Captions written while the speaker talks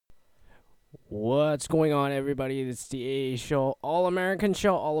What's going on, everybody? It's the AA show, All American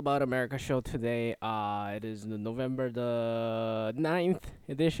show, all about America show today. It is the November the 9th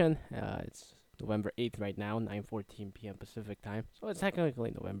edition. It's November 8th right now, 9:14 p.m. Pacific time. So it's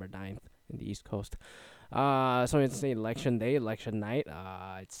technically November 9th in the East Coast. So it's the election day, election night.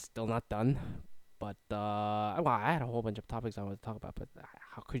 It's still not done. But well, I had a whole bunch of topics I wanted to talk about, but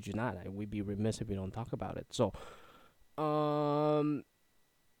how could you not? We'd be remiss if we don't talk about it. So, um,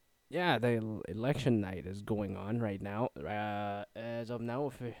 yeah, the election night is going on right now. As of now,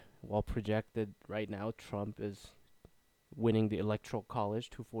 if well projected right now, Trump is winning the electoral college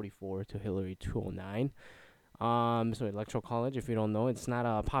 244 to Hillary 209. So electoral college, if you don't know, it's not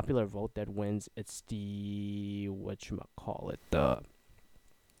a popular vote that wins. It's the what you call it. The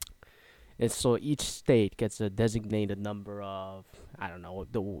it's so each state gets a designated number of, I don't know,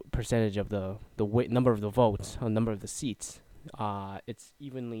 the percentage of the number of the votes, a number of the seats. It's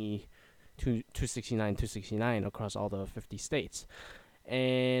evenly 269 across all the 50 states,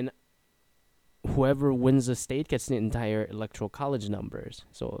 and whoever wins the state gets the entire electoral college numbers.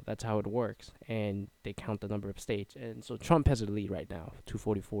 So that's how it works, and they count the number of states. And so Trump has a lead right now,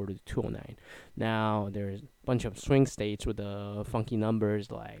 244 to 209. Now there's a bunch of swing states with the funky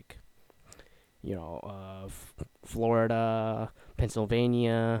numbers like Florida,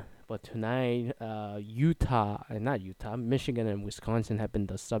 Pennsylvania. But tonight, not Utah, Michigan and Wisconsin have been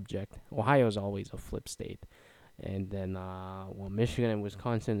the subject. Ohio is always a flip state. And then, Michigan and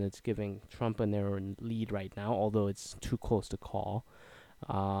Wisconsin, it's giving Trump in their lead right now, although it's too close to call.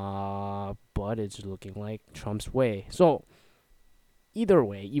 But it's looking like Trump's way. So, either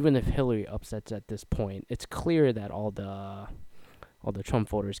way, even if Hillary upsets at this point, it's clear that all the Trump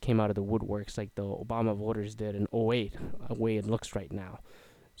voters came out of the woodworks like the Obama voters did in '08, the way it looks right now.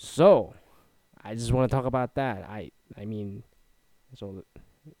 So, I just want to talk about that. I mean, so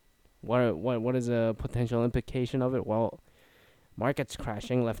what is a potential implication of it? Well, markets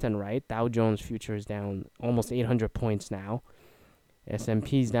crashing left and right. Dow Jones futures down almost 800 points now.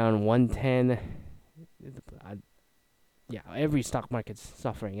 S&P's down 110. Uh, yeah, every stock market's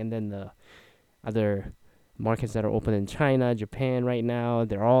suffering, and then the other markets that are open in China, Japan right now,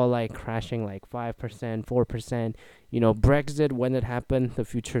 they're all like crashing like 5%, 4%. Brexit, when it happened, the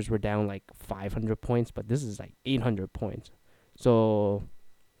futures were down like 500 points, but this is like 800 points. So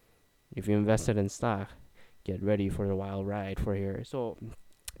if you invested in stock, get ready for the wild ride for here. So,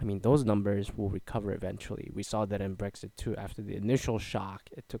 I mean, those numbers will recover eventually. We saw that in Brexit too. After the initial shock,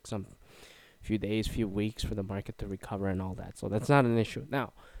 it took some few days, few weeks for the market to recover and all that. So that's not an issue.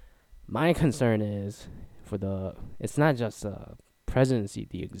 Now, my concern is it's not just the presidency,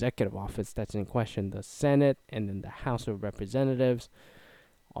 the executive office that's in question. The Senate and then the House of Representatives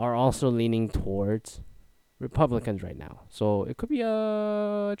are also leaning towards Republicans right now. So it could be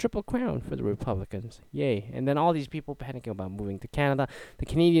a triple crown for the Republicans. Yay. And then all these people panicking about moving to Canada. The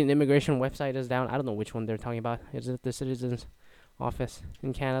Canadian immigration website is down. I don't know which one they're talking about. Is it the Citizens Office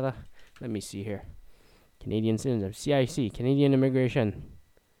in Canada? Let me see here. Canadian Citizens, CIC, Canadian Immigration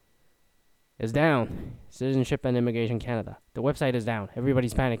is down. Citizenship and Immigration Canada. The website is down.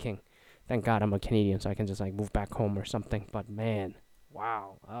 Everybody's panicking. Thank God I'm a Canadian, so I can just like move back home or something. But man,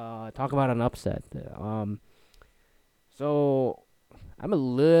 wow. Talk about an upset. So I'm a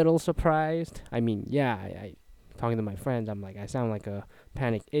little surprised. I mean, yeah, I talking to my friends, I'm like, I sound like a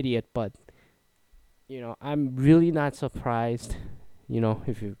panicked idiot, but I'm really not surprised.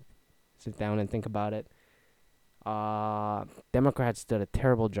 If you sit down and think about it, Democrats did a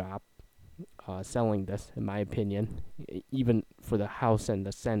terrible job selling this, in my opinion, even for the House and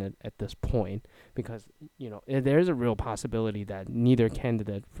the Senate at this point, because there's a real possibility that neither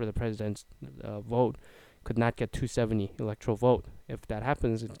candidate for the president's vote could not get 270 electoral vote. If that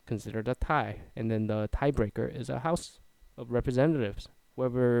happens, it's considered a tie, and then the tiebreaker is a House of Representatives.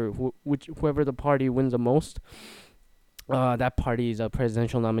 Whoever the party wins the most, that party's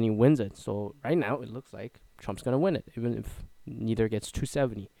presidential nominee wins it. So right now, it looks like Trump's gonna win it, even if neither gets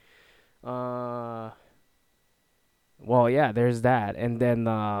 270. Uh, well, yeah, there's that, and then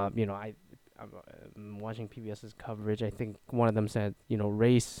I'm watching PBS's coverage. I think one of them said,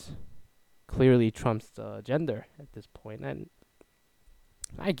 race clearly trumps the gender at this point, and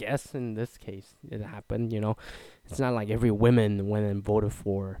I guess in this case it happened. It's not like every woman went and voted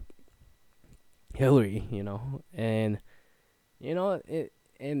for Hillary, and it.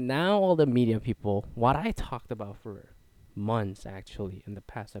 And now all the media people, what I talked about for months actually in the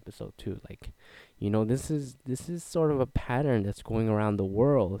past episode too, like, this is sort of a pattern that's going around the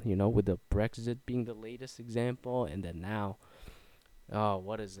world. With the Brexit being the latest example, and then now, oh,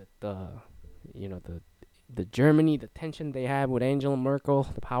 what is it? The the Germany, the tension they have with Angela Merkel,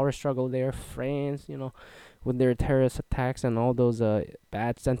 the power struggle there, France, with their terrorist attacks and all those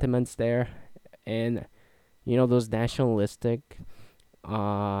bad sentiments there, and those nationalistic,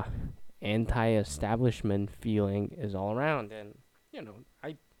 uh, anti-establishment feeling is all around, and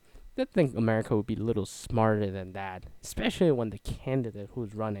I did think America would be a little smarter than that, especially when the candidate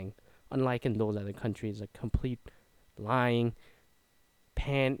who's running, unlike in those other countries, a complete lying,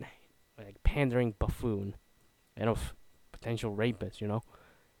 pandering buffoon and a potential rapist.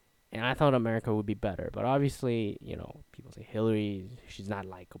 And I thought America would be better, but obviously, people say Hillary, she's not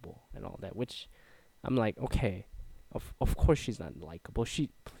likable and all that, which I'm like, okay, of course she's not likable. She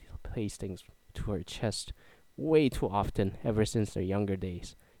plays things to her chest way too often ever since their younger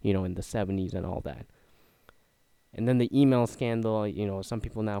days, in the 70s and all that. And then the email scandal, some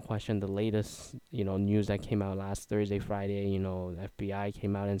people now question the latest, news that came out last Thursday, Friday. The FBI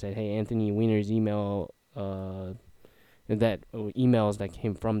came out and said, hey, Anthony Weiner's emails that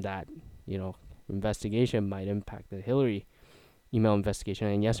came from that, investigation might impact the Hillary email investigation.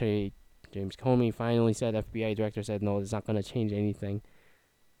 And yesterday, James Comey finally said, FBI director said, no, it's not going to change anything.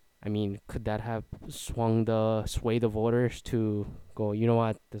 I mean, could that have sway the voters to go, you know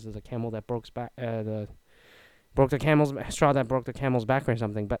what, this is a camel that broke the camel's straw that broke the camel's back or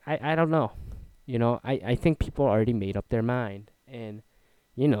something? But I don't know. I think people already made up their mind. And,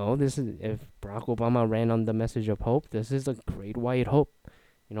 this is, if Barack Obama ran on the message of hope, this is a great white hope.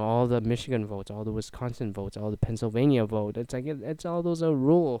 All the Michigan votes, all the Wisconsin votes, all the Pennsylvania vote. It's like it's all those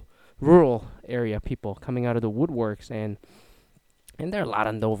rural area people coming out of the woodworks, and there are a lot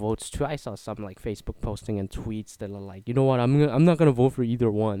of no votes too. I saw some like Facebook posting and tweets that are like, you know what, I'm not gonna vote for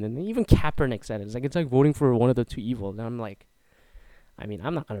either one. And even Kaepernick said it. It's like voting for one of the two evils. And I'm like, I mean,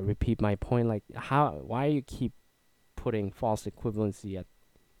 I'm not gonna repeat my point. Like, why you keep putting false equivalency at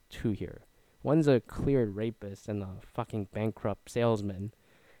two here? One's a clear rapist and a fucking bankrupt salesman,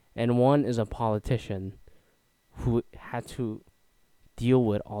 and one is a politician who had to deal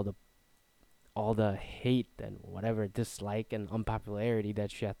with all the hate and whatever dislike and unpopularity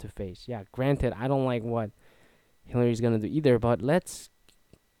that she had to face. Yeah, granted, I don't like what Hillary's gonna do either, but let's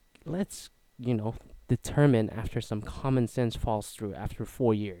determine after some common sense falls through after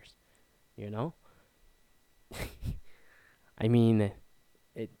 4 years. I mean,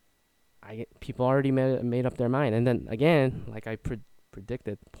 people already made up their mind, and then again, like I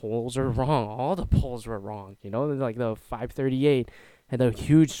predicted, polls are wrong. All the polls were wrong. Like the 538 had a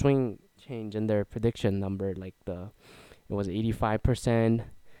huge swing change in their prediction number. Like it was 85%,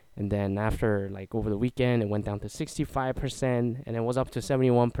 and then after like over the weekend it went down to 65%, and it was up to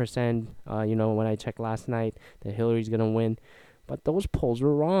 71%. When I checked last night, that Hillary's gonna win, but those polls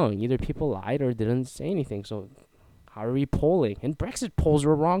were wrong. Either people lied or didn't say anything. So how are we polling? And Brexit polls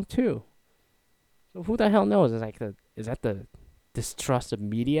were wrong too. So who the hell knows? Is that the distrust of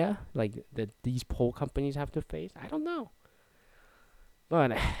media like that these poll companies have to face? I don't know.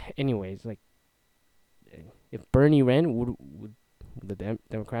 But anyways, like if Bernie ran, would the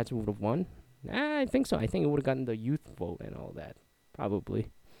Democrats would have won? I think so. I think it would have gotten the youth vote and all that.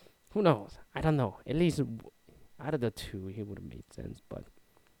 Probably. Who knows? I don't know. At least out of the two, he would have made sense. But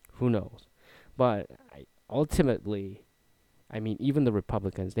who knows? But ultimately, I mean, even the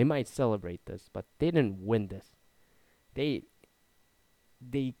Republicans, they might celebrate this, but they didn't win this. They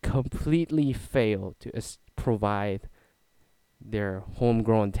completely failed to provide their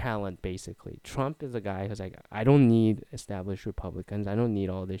homegrown talent, basically. Trump is a guy who's like, I don't need established Republicans. I don't need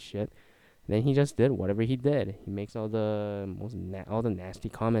all this shit. And then he just did whatever he did. He makes all the all the nasty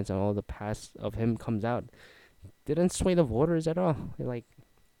comments, and all the past of him comes out. Didn't sway the voters at all. Like,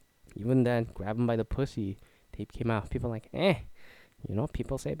 even that grab him by the pussy tape came out. People are like,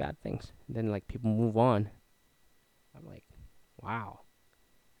 people say bad things. And then like people move on. I'm like, wow.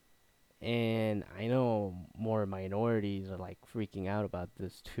 And I know more minorities are like freaking out about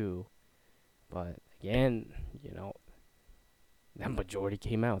this too. But again, that majority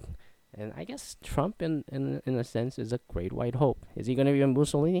came out. And I guess Trump, in a sense, is a great white hope. Is he going to be a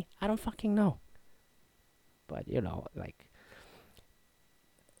Mussolini? I don't fucking know. But, like,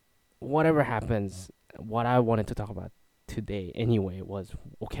 whatever happens, what I wanted to talk about today anyway was,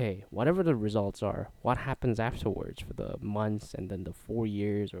 okay, whatever the results are, what happens afterwards for the months and then the 4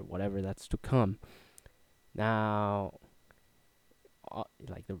 years or whatever that's to come. Now,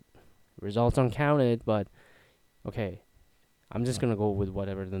 like the results aren't counted, but okay, I'm just gonna go with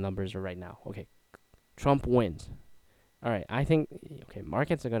whatever the numbers are right now. Okay, Trump wins. All right, I think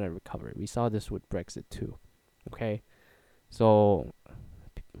markets are gonna recover. We saw this with Brexit too. Okay, so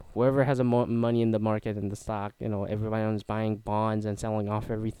whoever has money in the market and the stock, everyone's buying bonds and selling off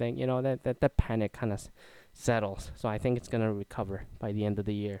everything. That panic kind of settles. So I think it's gonna recover by the end of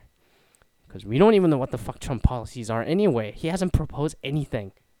the year. Because we don't even know what the fuck Trump policies are anyway. He hasn't proposed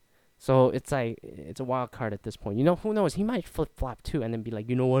anything. So it's like, it's a wild card at this point. Who knows? He might flip flop too and then be like,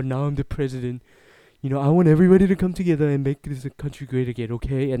 you know what? Now I'm the president. I want everybody to come together and make this country great again,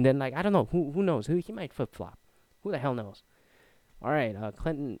 okay? And then, like, I don't know. Who knows? He might flip flop. Who the hell knows? All right,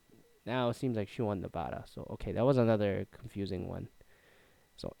 Clinton now seems like she won Nevada. So, okay, that was another confusing one.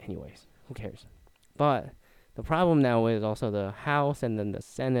 So, anyways, who cares? But the problem now is also the House and then the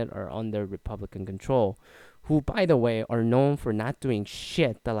Senate are under Republican control, who, by the way, are known for not doing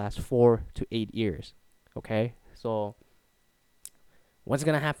shit the last 4 to 8 years. Okay? So, what's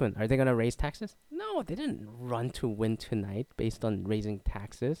going to happen? Are they going to raise taxes? No, they didn't run to win tonight based on raising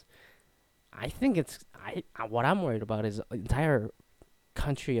taxes. I think what I'm worried about is the entire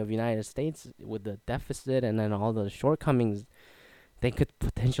country of United States with the deficit and then all the shortcomings they could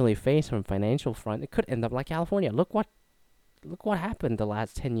potentially face from financial front. It could end up like California. Look what happened the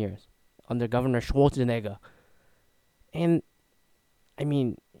last 10 years under Governor Schwarzenegger. And I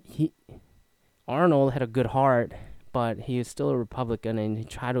mean, Arnold had a good heart, but he is still a Republican and he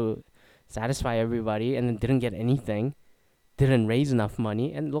tried to satisfy everybody and then didn't get anything, didn't raise enough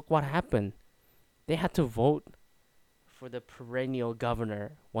money, and look what happened. They had to vote for the perennial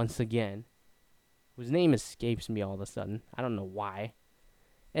governor once again, whose name escapes me all of a sudden. I don't know why.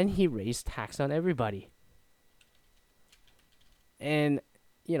 And he raised tax on everybody. And,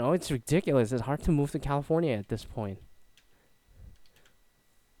 it's ridiculous. It's hard to move to California at this point.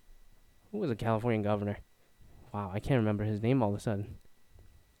 Who was a Californian governor? Wow, I can't remember his name all of a sudden.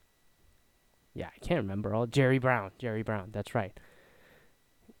 Yeah, I can't remember. Jerry Brown, that's right.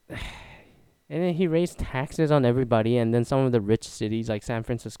 And then he raised taxes on everybody, and then some of the rich cities like San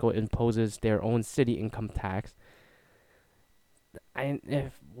Francisco imposes their own city income tax.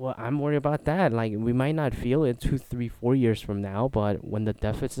 I'm worried about that. Like, we might not feel it 2, 3, 4 years from now, but when the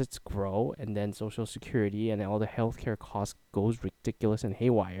deficits grow and then Social Security and all the healthcare costs goes ridiculous and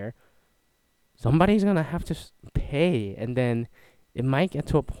haywire, somebody's gonna have to pay, and then it might get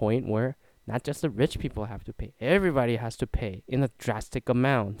to a point where not just the rich people have to pay, everybody has to pay in a drastic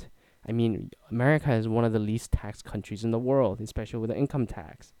amount. I mean, America is one of the least taxed countries in the world, especially with the income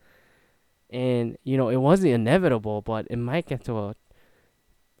tax. And, it wasn't inevitable, but it might get to a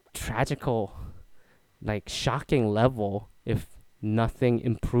tragical, like, shocking level if nothing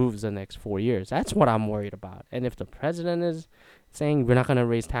improves the next 4 years. That's what I'm worried about. And if the president is saying we're not going to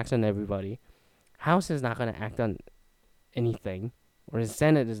raise tax on everybody, House is not going to act on anything, or the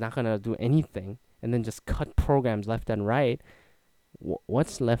Senate is not going to do anything, and then just cut programs left and right,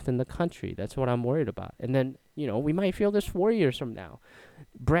 what's left in the country? That's what I'm worried about. And then, we might feel this 4 years from now.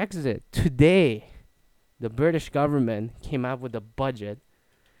 Brexit. Today, the British government came out with a budget,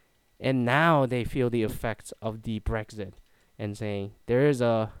 and now they feel the effects of the Brexit and saying there is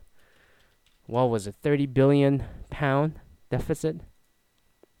a, 30 billion pound deficit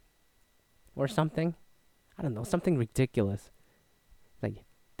or something? I don't know, something ridiculous. Like,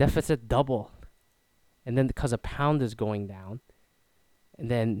 deficit double. And then because a pound is going down, and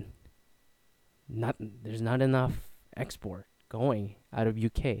then there's not enough export going out of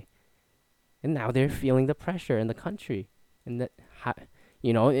UK, and now they're feeling the pressure in the country. And that,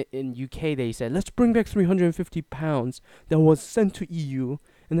 in UK they said, let's bring back 350 pounds that was sent to EU,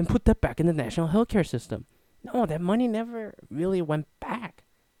 and then put that back in the national healthcare system. No, that money never really went back.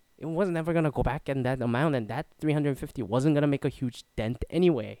 It was never gonna go back in that amount, and that 350 wasn't gonna make a huge dent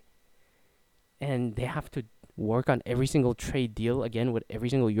anyway. And they have to work on every single trade deal again with every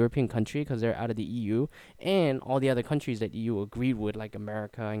single European country because they're out of the EU, and all the other countries that EU agreed with, like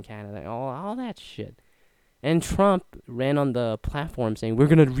America and Canada, all that shit. And Trump ran on the platform saying we're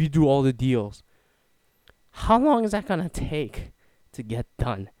gonna redo all the deals. How long is that gonna take to get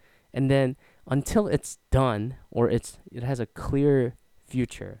done? And then until it's done, or it has a clear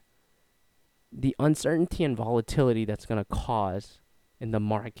future, the uncertainty and volatility that's gonna cause in the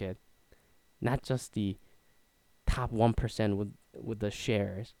market, not just the top 1% with the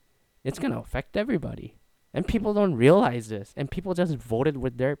shares, it's going to affect everybody. And people don't realize this. And people just voted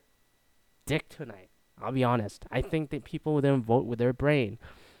with their dick tonight. I'll be honest. I think that people didn't vote with their brain.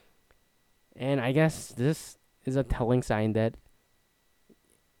 And I guess this is a telling sign that,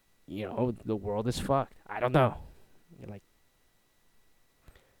 the world is fucked. I don't know. Like,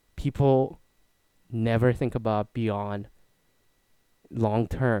 people never think about beyond long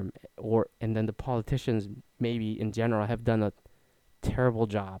term, and then the politicians maybe in general have done a terrible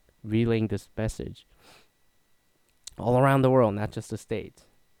job relaying this message all around the world, not just the States.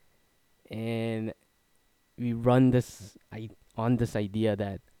 And we run on this idea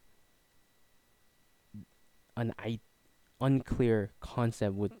that unclear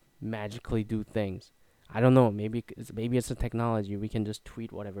concept would magically do things. I don't know. Maybe it's a technology. We can just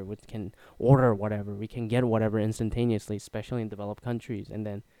tweet whatever. We can order whatever. We can get whatever instantaneously, especially in developed countries. And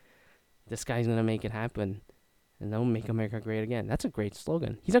then this guy's gonna make it happen, and they'll make America great again. That's a great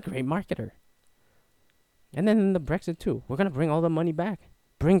slogan. He's a great marketer. And then in the Brexit too, we're gonna bring all the money back.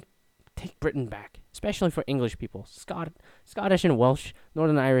 Take Britain back, especially for English people. Scottish and Welsh,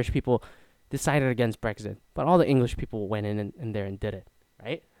 Northern Irish people decided against Brexit, but all the English people went in there and did it,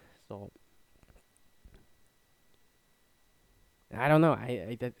 right? So I don't know.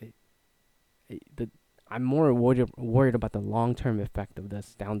 I'm more worried about the long term effect of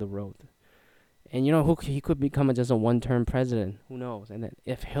this down the road. And he could become just a one-term president. Who knows? And then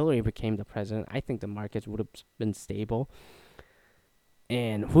if Hillary became the president, I think the markets would have been stable.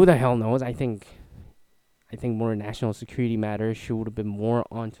 And who the hell knows? I think more national security matters. She would have been more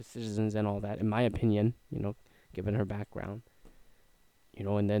onto citizens and all that, in my opinion. Given her background.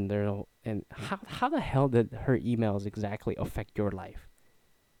 And then and how the hell did her emails exactly affect your life?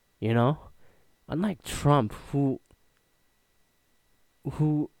 Unlike Trump, who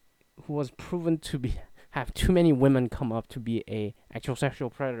was proven to have too many women come up to be a actual sexual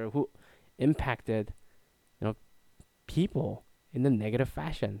predator who impacted people in the negative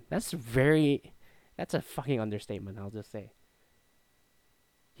fashion. That's a fucking understatement, I'll just say.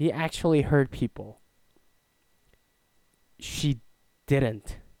 He actually hurt people. She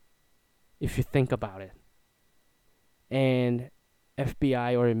didn't, if you think about it. And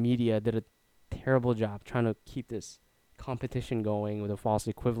FBI or media did a terrible job trying to keep this competition going with a false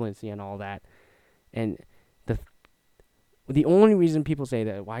equivalency and all that. And the only reason people say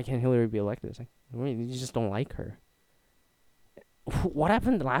that, why can't Hillary be elected? It's like, you just don't like her. What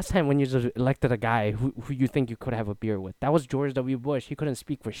happened the last time when you just elected a guy who you think you could have a beer with? That was George W. Bush. He couldn't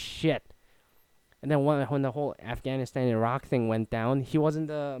speak for shit. And then when the whole Afghanistan and Iraq thing went down, he wasn't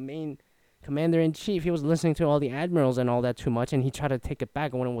the main commander-in-chief. He was listening to all the admirals and all that too much, and he tried to take it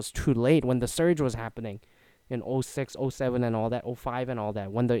back when it was too late, when the surge was happening in 06, 07 and all that, 05 and all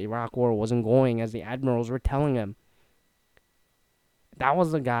that, when the Iraq war wasn't going as the admirals were telling him. That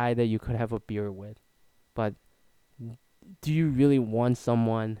was the guy that you could have a beer with. But do you really want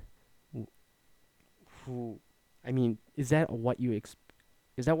someone who, is that what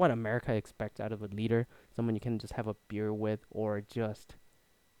is that what America expects out of a leader? Someone you can just have a beer with, or just,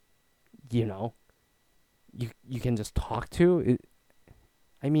 you can just talk to?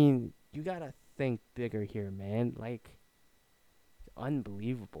 You gotta think bigger here, man. Like,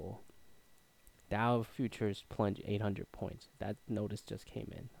 unbelievable. Dow futures plunge 800 points. That notice just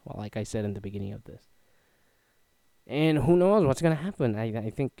came in. Well, like I said in the beginning of this. And who knows what's going to happen. I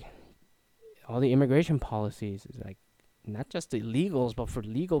think all the immigration policies is like, not just the illegals, but for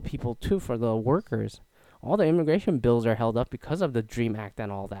legal people too, for the workers. All the immigration bills are held up because of the DREAM Act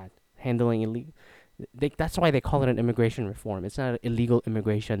and all that. Handling illegal. That's why they call it an immigration reform. It's not an illegal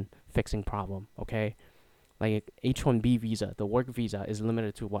immigration fixing problem, okay? Like H-1B visa, the work visa is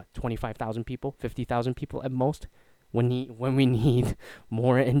limited to what, 25,000 people, 50,000 people at most. When we need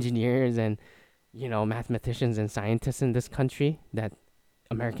more engineers and mathematicians and scientists in this country that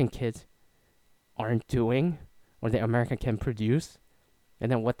American kids aren't doing, or that America can produce.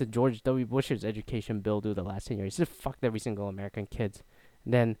 And then what did George W. Bush's education bill do the last 10 years? He just fucked every single American kids.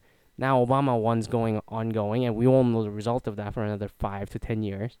 And then now Obama one's ongoing, and we won't know the result of that for another 5 to 10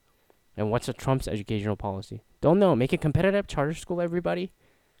 years. And what's Trump's educational policy? Don't know. Make it competitive, charter school everybody?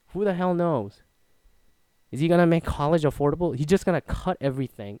 Who the hell knows? Is he going to make college affordable? He's just going to cut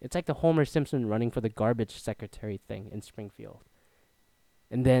everything. It's like the Homer Simpson running for the garbage secretary thing in Springfield.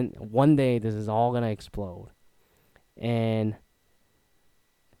 And then one day this is all going to explode. And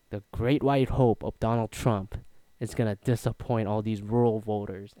the great white hope of Donald Trump is going to disappoint all these rural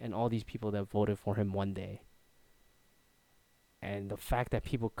voters and all these people that voted for him one day. And the fact that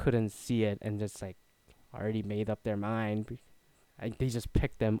people couldn't see it and just already made up their mind, they just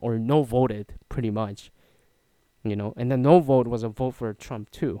picked them or no voted pretty much. And the no vote was a vote for Trump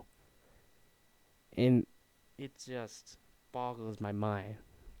too. And it just boggles my mind.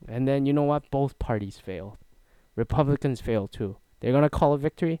 And then you know what? Both parties failed. Republicans failed too. They're going to call a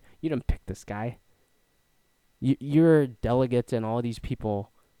victory. You didn't pick this guy. Your delegates and all these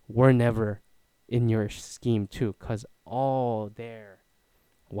people were never in your scheme too, because all their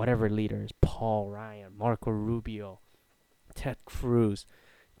whatever leaders, Paul Ryan, Marco Rubio, Ted Cruz,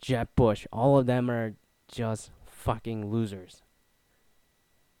 Jeb Bush, all of them are just fucking losers.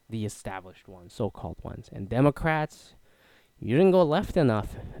 The established ones, so-called ones. And Democrats, you didn't go left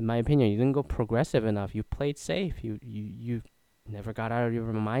enough, in my opinion. You didn't go progressive enough. You played safe. You never got out of your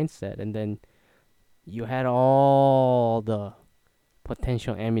mindset. And then You had all the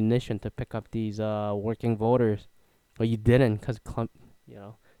potential ammunition to pick up these working voters, but you didn't because you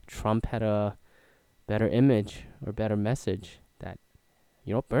know, Trump had a better image or better message. That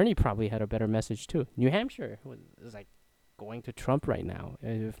Bernie probably had a better message too. New Hampshire is like going to Trump right now.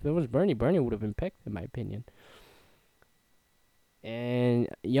 If it was Bernie, Bernie would have been picked, in my opinion. And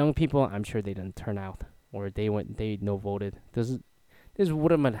young people, I'm sure they didn't turn out, or they no voted. This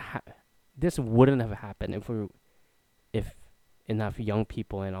wouldn't this wouldn't have happened if enough young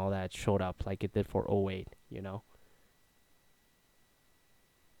people and all that showed up like it did for '08,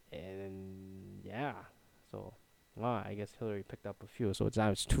 And yeah, so well, I guess Hillary picked up a few. So it's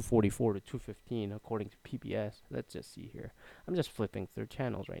 244 to 215 according to PBS. Let's just see here. I'm just flipping through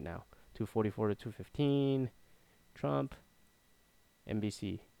channels right now. 244 to 215. Trump.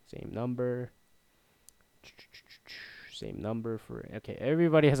 NBC, same number. Same number for okay.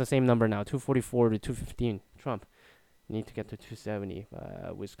 Everybody has the same number now. 244 to 215. Trump. Need to get to 270.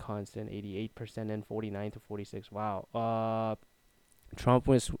 Wisconsin 88% and 49 to 46. Wow. Trump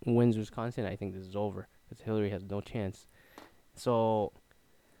wins Wisconsin. I think this is over because Hillary has no chance. So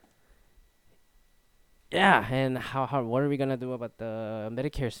yeah, and how what are we gonna do about the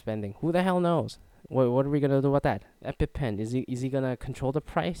Medicare spending? Who the hell knows? What are we gonna do about that? EpiPen, is he gonna control the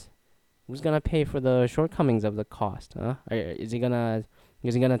price? Who's gonna pay for the shortcomings of the cost? Huh? Is he gonna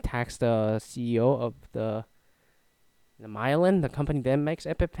tax the CEO of the Mylan, the company that makes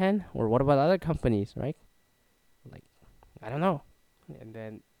EpiPen, or what about other companies, right? Like, I don't know. And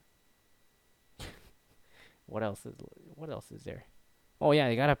then what else is there? Oh yeah,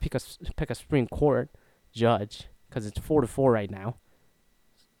 you gotta pick a Supreme Court judge because it's 4-4 right now.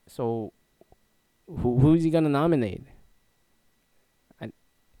 So who's he gonna nominate? And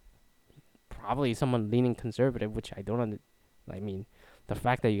probably someone leaning conservative, which I don't I mean, the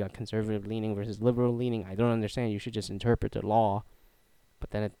fact that you got conservative leaning versus liberal leaning, I don't understand. You should just interpret the law.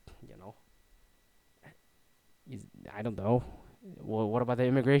 But then I don't know. Well, what about the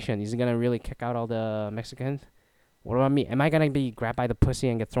immigration? Is he gonna really kick out all the Mexicans? What about me? Am I gonna be grabbed by the pussy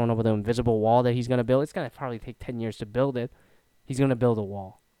and get thrown over the invisible wall that he's gonna build? It's gonna probably take 10 years to build it. He's gonna build a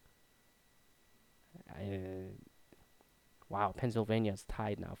wall. Wow, Pennsylvania's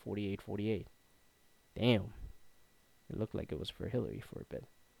tied now, 48-48. Damn, it looked like it was for Hillary for a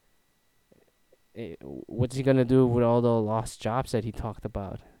bit. What's he gonna do with all the lost jobs that he talked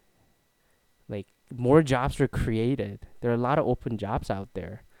about? Like, more jobs were created. There are a lot of open jobs out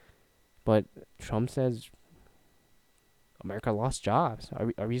there, but Trump says America lost jobs.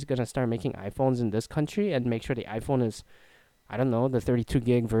 Are we gonna start making iPhones in this country and make sure the iPhone is, I don't know, the 32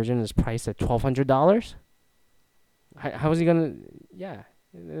 gig version is priced at $1,200? How is he gonna? Yeah.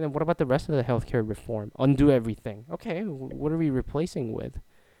 And then what about the rest of the healthcare reform? Undo everything. Okay, what are we replacing with?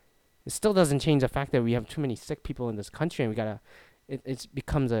 It still doesn't change the fact that we have too many sick people in this country, and we gotta. It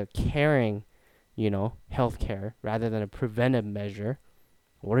becomes a caring, healthcare rather than a preventive measure.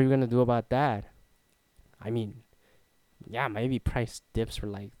 What are we gonna do about that? I mean, yeah, maybe price dips for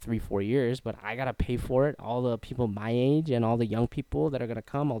like 3-4 years, but I gotta pay for it. All the people my age and all the young people that are gonna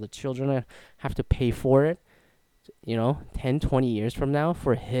come, all the children have to pay for it. 10, 20 years from now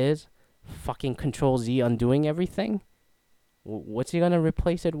for his fucking Control Z undoing everything. What's he gonna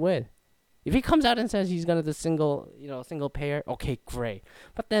replace it with? If he comes out and says he's gonna do single payer, okay, great.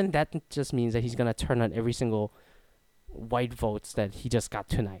 But then that just means that he's gonna turn on every single white votes that he just got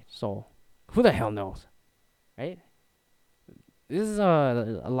tonight. So who the hell knows, right? This is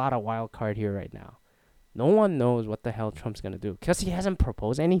a lot of wild card here right now. No one knows what the hell Trump's gonna do because he hasn't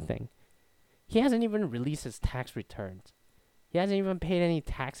proposed anything. He hasn't even released his tax returns. He hasn't even paid any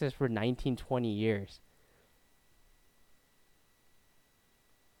taxes for 19, 20 years.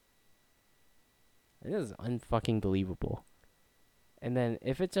 It is unfucking believable. And then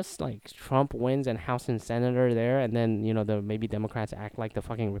if it's just like Trump wins and House and Senate are there, and then the maybe Democrats act like the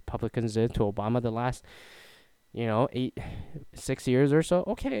fucking Republicans did to Obama the last 6 years or so,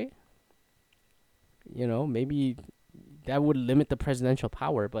 okay. Maybe that would limit the presidential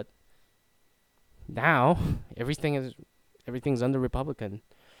power, but now everything's under Republican.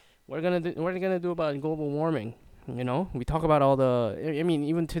 What are they gonna do about global warming? We talk about all the. I mean,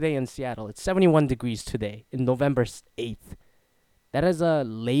 even today in Seattle, it's 71 degrees today, in November 8th. That is the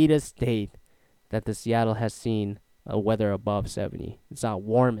latest date that the Seattle has seen a weather above 70. It's our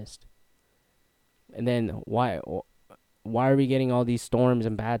warmest. And then why are we getting all these storms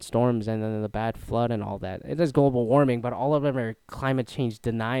and bad storms and then the bad flood and all that? It is global warming, but all of them are climate change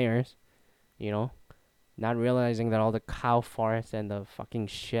deniers. Not realizing that all the cow farts and the fucking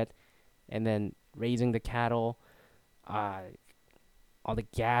shit, and then raising the cattle, all the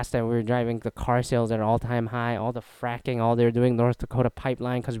gas that we're driving, the car sales at an all-time high, all the fracking, all they're doing, North Dakota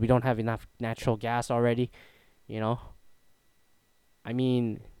pipeline, because we don't have enough natural gas already. You know, I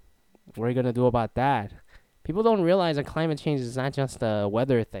mean, what are you gonna do about that? People don't realize that climate change is not just a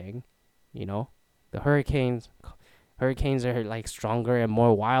weather thing. You know, the hurricanes are like stronger and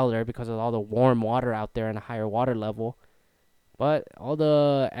more wilder because of all the warm water out there and a higher water level. But all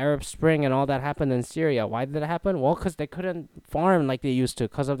the Arab Spring and all that happened in Syria. Why did it happen? Well, because they couldn't farm like they used to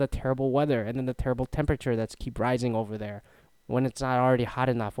because of the terrible weather and then the terrible temperature that's keep rising over there when it's not already hot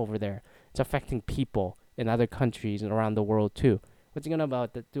enough over there. It's affecting people in other countries and around the world too. What's he gonna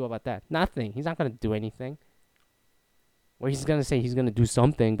do about that? Nothing. He's not gonna do anything. Or he's gonna say he's gonna do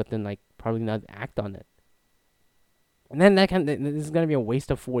something, but then like probably not act on it. And then this is gonna be a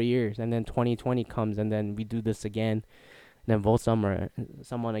waste of 4 years. And then 2020 comes, and then we do this again, then vote someone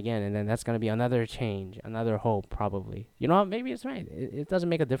again, and then that's gonna be another change, another hope, probably. You know what? Maybe it's right. It doesn't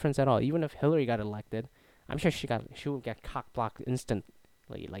make a difference at all. Even if Hillary got elected, I'm sure she would get cock blocked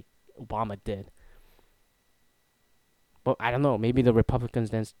instantly, like Obama did. But I don't know. Maybe the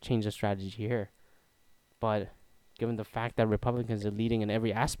Republicans then change the strategy here. But given the fact that Republicans are leading in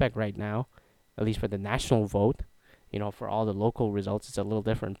every aspect right now, at least for the national vote, for all the local results, it's a little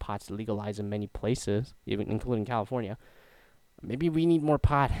different. Pot's legalized in many places, even including California. Maybe we need more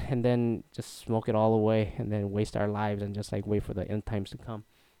pot and then just smoke it all away and then waste our lives and just like wait for the end times to come.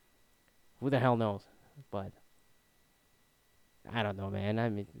 Who the hell knows? But I don't know, man. I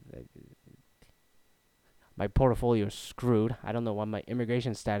mean, my portfolio is screwed. I don't know what my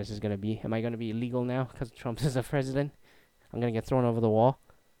immigration status is going to be. Am I going to be illegal now because Trump is the president? I'm going to get thrown over the wall.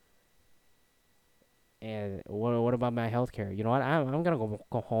 And what about my healthcare? You know what? I'm going to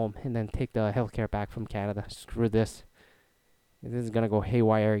go home and then take the healthcare back from Canada. Screw this. This is going to go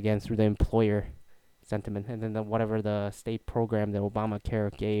haywire again through the employer sentiment. And then whatever the state program that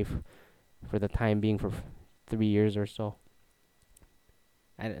Obamacare gave for the time being for 3 years or so.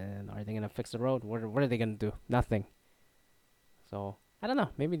 And are they going to fix the road? What are they going to do? Nothing. So, I don't know.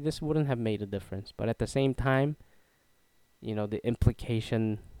 Maybe this wouldn't have made a difference. But at the same time, the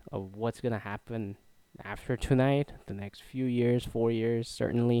implication of what's going to happen after tonight, the next few years, 4 years,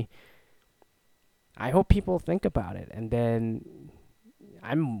 certainly, I hope people think about it. And then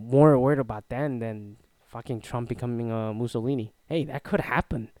I'm more worried about then than fucking Trump becoming a Mussolini. Hey, that could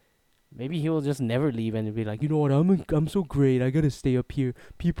happen. Maybe he will just never leave and be like, you know what, I'm so great. I gotta stay up here.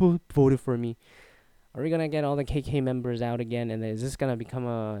 People voted for me. Are we gonna get all the KK members out again? And is this gonna become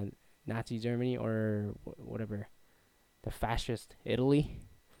a Nazi Germany or whatever, the fascist Italy?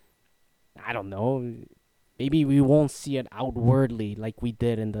 I don't know. Maybe we won't see it outwardly like we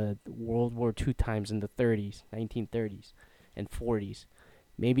did in the World War II times in the 30s, 1930s, and 40s.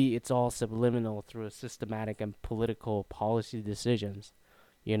 Maybe it's all subliminal through a systematic and political policy decisions,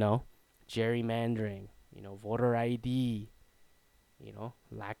 gerrymandering, voter ID,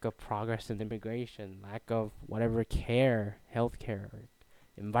 lack of progress in immigration, lack of whatever care, health care,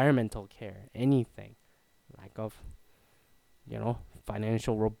 environmental care, anything, lack of,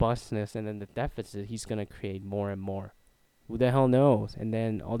 financial robustness, and then the deficit he's going to create more and more. Who the hell knows? And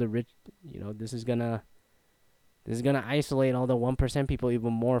then all the rich, this is gonna isolate all the 1% people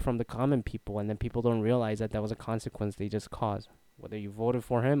even more from the common people, and then people don't realize that was a consequence they just caused, whether you voted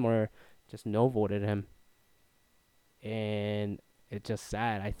for him or just no voted him. And it's just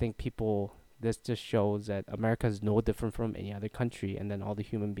sad. I think this just shows that America is no different from any other country, and then all the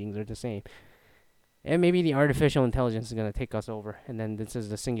human beings are the same. And maybe the artificial intelligence is going to take us over, and then this is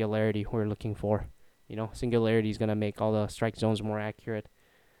the singularity we're looking for. Singularity is going to make all the strike zones more accurate,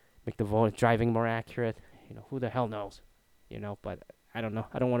 make the driving more accurate. Who the hell knows? But I don't know.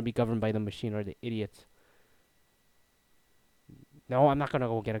 I don't want to be governed by the machine or the idiots. No, I'm not gonna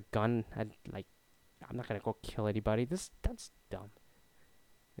go get a gun. I'm not gonna go kill anybody. That's dumb.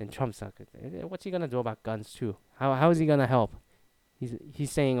 And Trump's not good. What's he gonna do about guns too? How is he gonna help?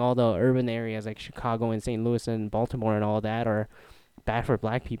 He's saying all the urban areas like Chicago and St. Louis and Baltimore and all that are bad for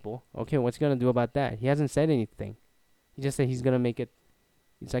black people. Okay, what's he gonna do about that? He hasn't said anything. He just said he's gonna make it.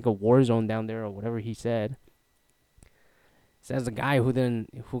 It's like a war zone down there or whatever he said. Says the guy who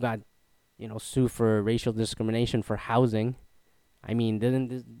got sued for racial discrimination for housing. I mean,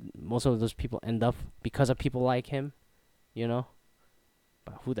 didn't most of those people end up because of people like him?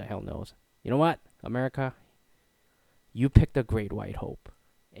 But who the hell knows? You know what, America? You picked a great white hope.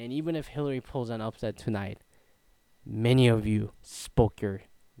 And even if Hillary pulls an upset tonight, many of you spoke your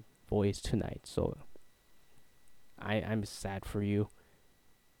voice tonight. So I'm sad for you.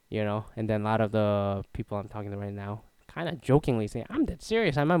 And then a lot of the people I'm talking to right now kind of jokingly say, I'm dead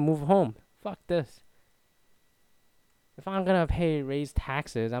serious. I might move home. Fuck this. If I'm gonna raise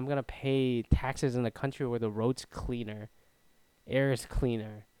taxes, I'm gonna pay taxes in a country where the road's cleaner, air is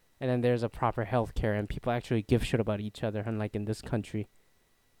cleaner, and then there's a proper health care and people actually give shit about each other, unlike in this country,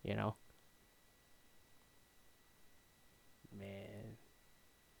 you know? Man.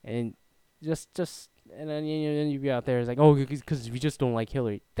 And and then you be out there, it's like, oh, because we just don't like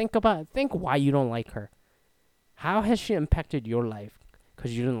Hillary. Think why you don't like her. How has she impacted your life?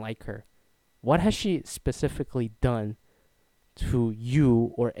 Because you didn't like her. What has she specifically done to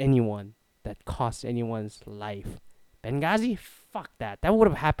you or anyone that cost anyone's life? Benghazi? Fuck that. That would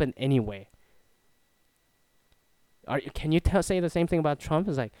have happened anyway. Can you say the same thing about Trump?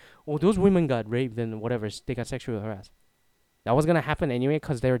 It's like, oh, those women got raped and whatever, they got sexually harassed. That was gonna happen anyway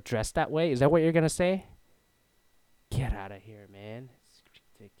because they were dressed that way. Is that what you're gonna say? Get out of here, man. It's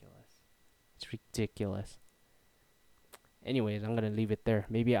ridiculous. It's ridiculous. Anyways, I'm gonna leave it there.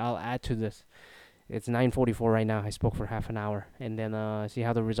 Maybe I'll add to this. It's 9:44 right now. I spoke for half an hour, and then see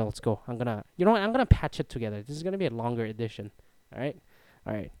how the results go. You know what? I'm gonna patch it together. This is gonna be a longer edition. All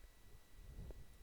right.